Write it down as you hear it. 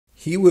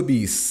he would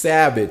be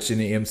savage in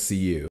the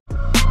MCU.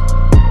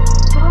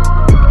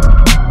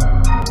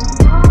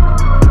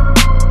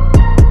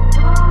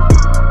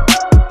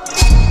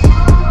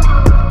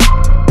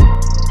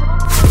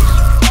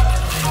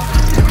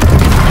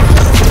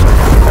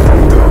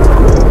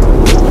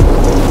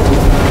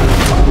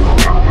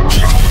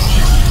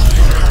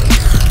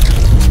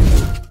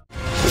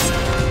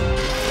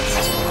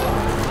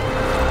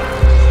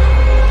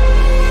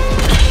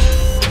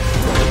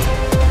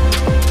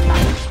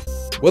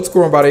 What's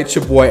going on, everybody? It's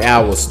your boy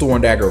Al with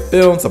Storm Dagger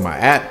Films. I'm an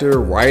actor,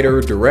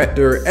 writer,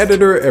 director,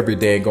 editor, every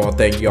day. Gonna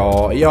thank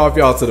y'all. If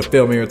y'all to the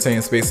film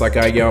entertainment space like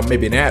I am,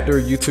 maybe an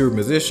actor, YouTuber,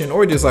 musician,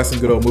 or just like some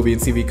good old movie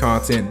and TV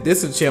content,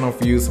 this is a channel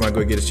for you. So I'm gonna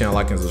go get this channel,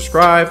 like and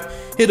subscribe.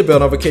 Hit the bell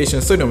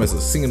notification so you don't miss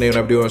a single thing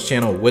I do on this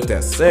channel. With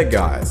that said,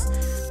 guys,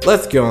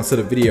 let's get on to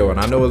the video.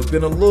 And I know it's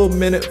been a little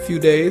minute, few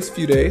days,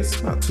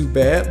 not too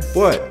bad,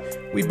 but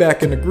we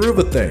back in the groove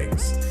of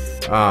things.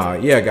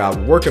 Yeah, guys,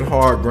 working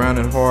hard,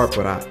 grinding hard,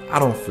 but I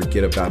don't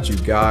forget about you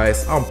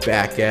guys. I'm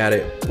back at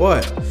it,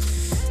 but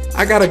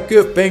I got a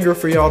good banger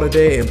for y'all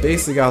today. And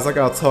basically, guys, I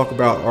gotta talk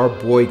about our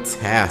boy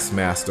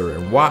Taskmaster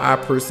and why I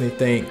personally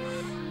think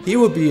he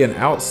would be an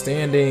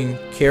outstanding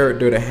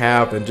character to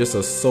have in just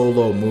a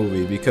solo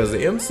movie, because the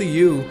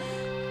MCU,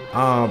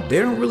 they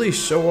don't really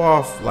show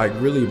off like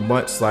really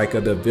much like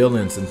the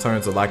villains in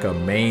terms of like a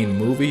main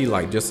movie,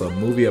 like just a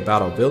movie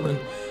about a villain.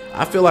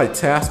 I feel like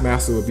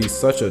Taskmaster would be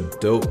such a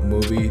dope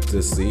movie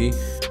to see.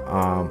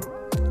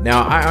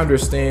 Now I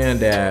understand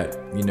that,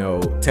 you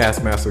know,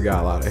 Taskmaster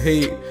got a lot of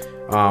hate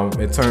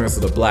in terms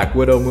of the Black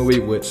Widow movie,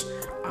 which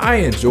I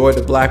enjoyed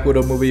the Black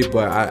Widow movie,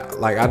 but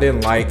I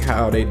didn't like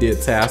how they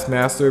did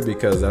Taskmaster,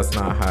 because that's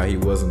not how he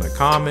was in the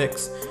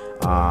comics.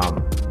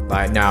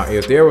 Like, now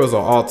if there was an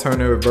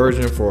alternative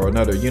version for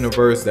another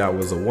universe that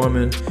was a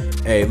woman,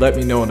 hey, let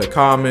me know in the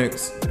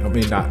comments. Not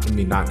in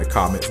the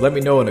comments. Let me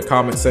know in the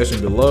comment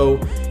section below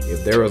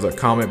if there was a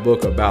comic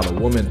book about a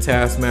woman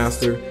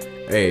Taskmaster.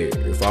 Hey,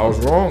 if I was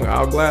wrong,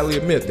 I'll gladly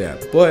admit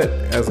that. But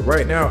as of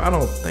right now, I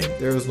don't think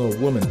there's no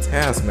woman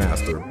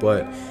Taskmaster.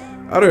 But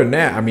other than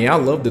that, I mean, I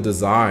love the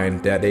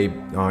design that they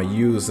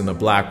used in the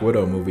Black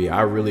Widow movie.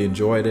 I really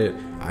enjoyed it.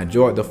 I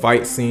enjoyed the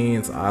fight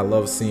scenes. I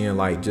love seeing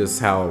like just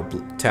how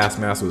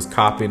Taskmaster was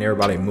copying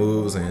everybody's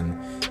moves and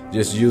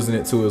just using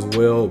it to his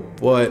will.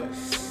 But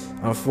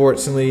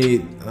unfortunately,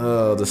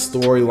 the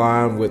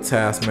storyline with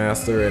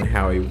Taskmaster and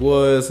how he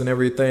was and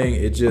everything,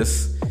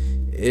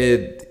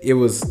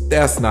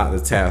 that's not the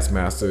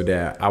Taskmaster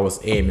that I was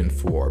aiming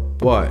for.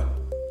 But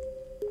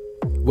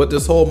with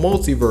this whole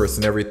multiverse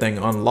and everything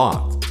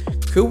unlocked,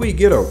 could we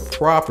get a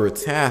proper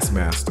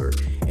Taskmaster?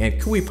 And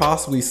could we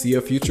possibly see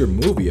a future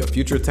movie, a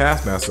future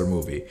Taskmaster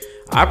movie?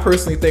 I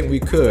personally think we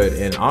could,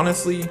 and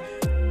honestly,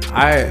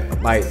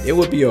 it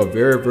would be a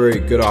very, very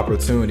good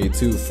opportunity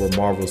too for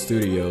Marvel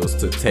Studios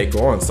to take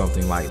on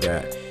something like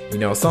that. You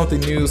know, something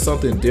new,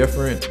 something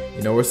different.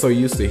 You know, we're so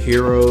used to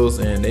heroes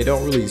and they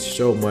don't really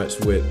show much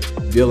with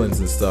villains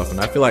and stuff. And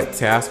I feel like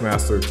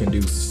Taskmaster can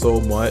do so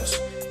much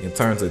in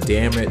terms of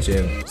damage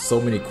and so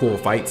many cool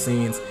fight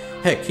scenes.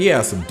 Heck, he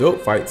has some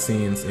dope fight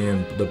scenes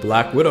in the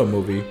Black Widow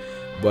movie.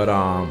 But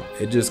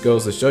it just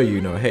goes to show you,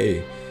 you know,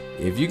 hey,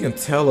 if you can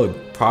tell a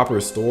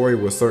proper story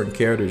with certain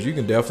characters, you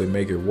can definitely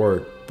make it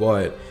work.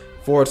 But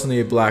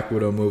fortunately, Black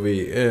Widow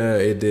movie,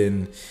 it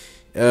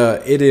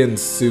didn't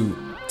suit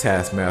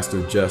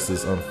Taskmaster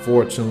justice,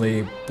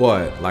 unfortunately.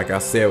 But like I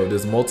said, with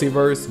this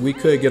multiverse, we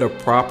could get a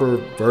proper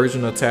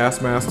version of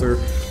Taskmaster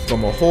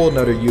from a whole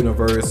nother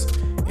universe,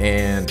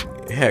 and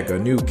heck, a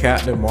new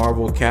Captain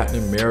Marvel,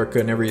 Captain America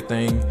and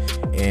everything,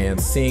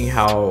 and seeing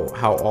how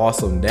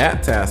awesome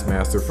that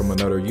Taskmaster from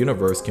another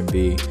universe can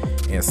be,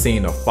 and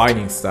seeing the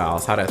fighting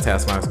styles, how that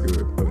Taskmaster,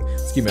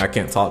 excuse me, I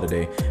can't talk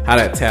today, how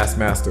that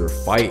Taskmaster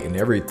fight and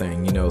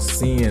everything, you know,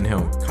 seeing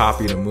him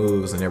copy the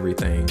moves and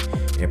everything,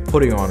 and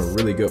putting on a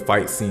really good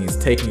fight scenes,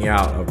 taking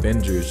out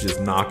Avengers,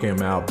 just knocking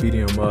him out,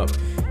 beating him up,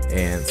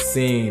 and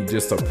seeing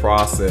just a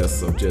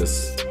process of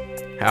just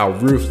how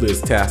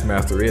ruthless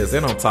Taskmaster is.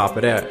 And on top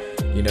of that,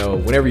 you know,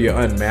 whenever you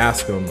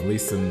unmask him, at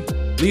least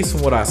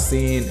from what I've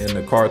seen in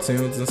the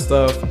cartoons and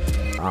stuff,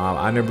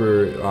 I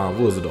remember, what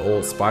was it, the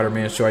old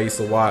Spider-Man show I used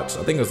to watch?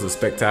 I think it was the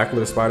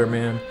Spectacular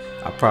Spider-Man.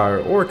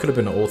 Or it could have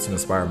been the Ultimate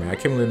Spider-Man. I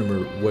can't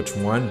remember which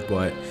one,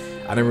 but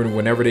I remember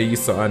whenever they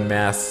used to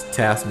unmask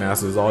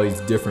Taskmasters, all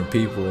these different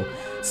people.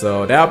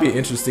 So that'll be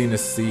interesting to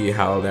see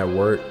how that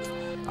worked.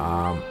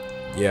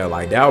 Yeah,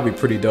 like that would be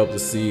pretty dope to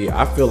see.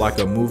 I feel like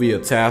a movie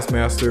of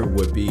Taskmaster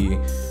would be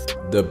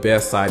the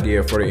best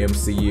idea for the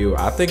MCU.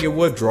 I think it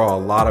would draw a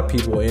lot of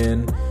people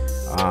in.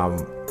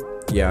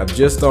 Yeah,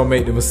 just don't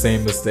make the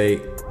same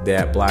mistake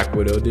that Black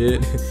Widow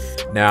did.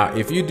 Now,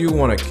 if you do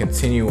want to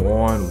continue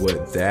on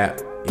with that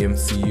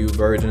MCU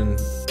version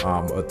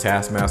of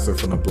Taskmaster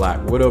from the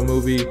Black Widow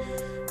movie,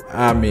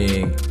 I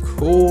mean,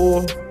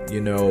 cool, you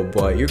know,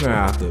 but you're gonna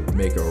have to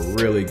make a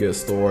really good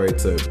story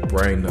to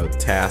bring the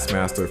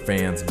Taskmaster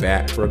fans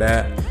back for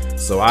that.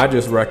 So I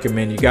just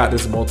recommend, you got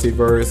this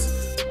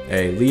multiverse,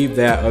 hey, leave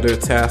that other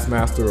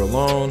Taskmaster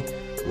alone.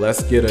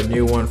 let's get a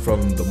new one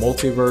from the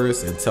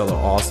multiverse and tell an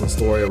awesome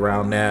story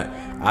around that.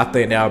 I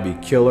think that would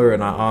be killer,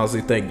 and I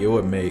honestly think it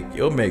would make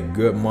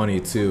good money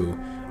too,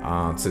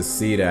 to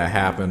see that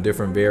happen.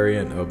 Different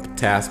variant of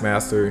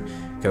Taskmaster,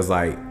 because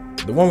like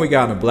the one we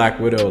got in Black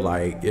Widow,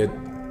 like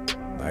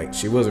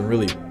she wasn't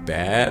really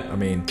bad. I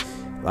mean,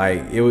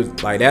 like it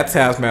was like that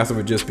Taskmaster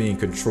was just being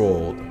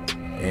controlled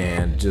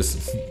and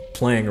just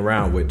playing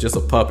around with just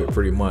a puppet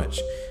pretty much,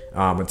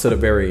 until the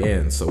very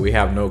end. So we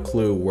have no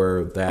clue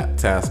where that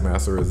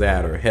Taskmaster is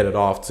at or headed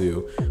off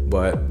to,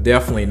 but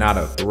definitely not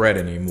a threat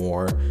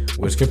anymore,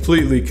 which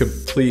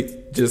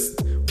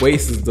just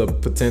wastes the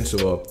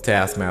potential of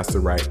Taskmaster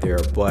right there.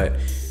 But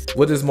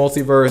with this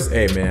multiverse,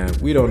 hey man,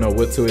 we don't know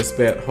what to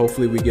expect.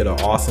 Hopefully we get an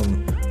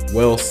awesome,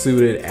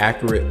 well-suited,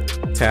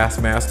 accurate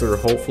Taskmaster,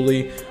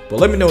 hopefully. But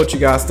let me know what you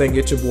guys think.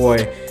 Get your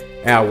boy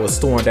out with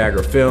Storm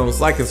Dagger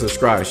Films. Like and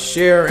subscribe,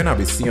 share, and I'll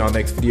be seeing y'all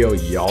next video.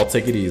 Y'all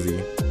take it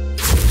easy.